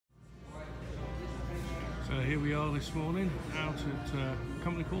Here we are this morning out at a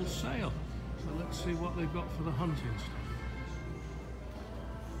company called Sale. So let's see what they've got for the hunting stuff.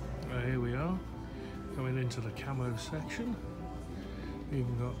 Here we are, coming into the camo section.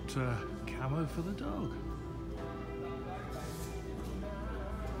 Even got camo for the dog.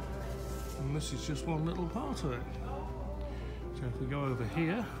 And this is just one little part of it. So if we go over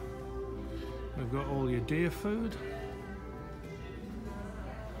here, we've got all your deer food.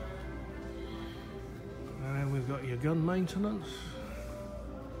 And then we've got your gun maintenance,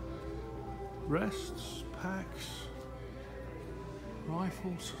 rests, packs,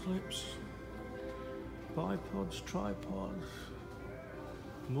 rifle slips, bipods, tripods,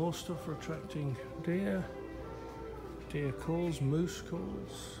 more stuff for attracting deer, deer calls, moose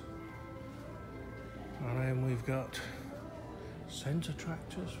calls. And then we've got scent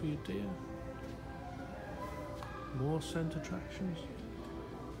attractors for your deer, more scent attractions.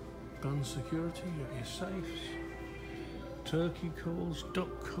 Gun security, you got your safes, turkey calls,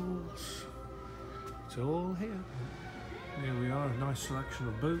 duck calls, it's all here. Here we are, a nice selection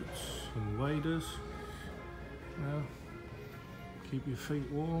of boots and waders. Now, keep your feet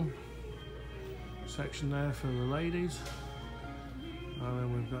warm. Section there for the ladies. And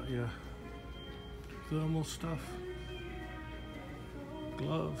then we've got your thermal stuff,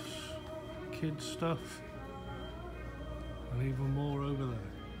 gloves, kids stuff, and even more over there.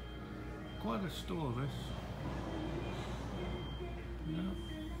 Quite a store, this. Yeah.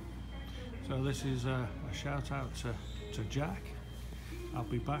 So this is a shout out to Jack. I'll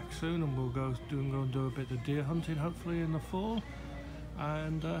be back soon and we'll go and do a bit of deer hunting hopefully in the fall.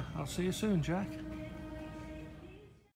 And I'll see you soon, Jack.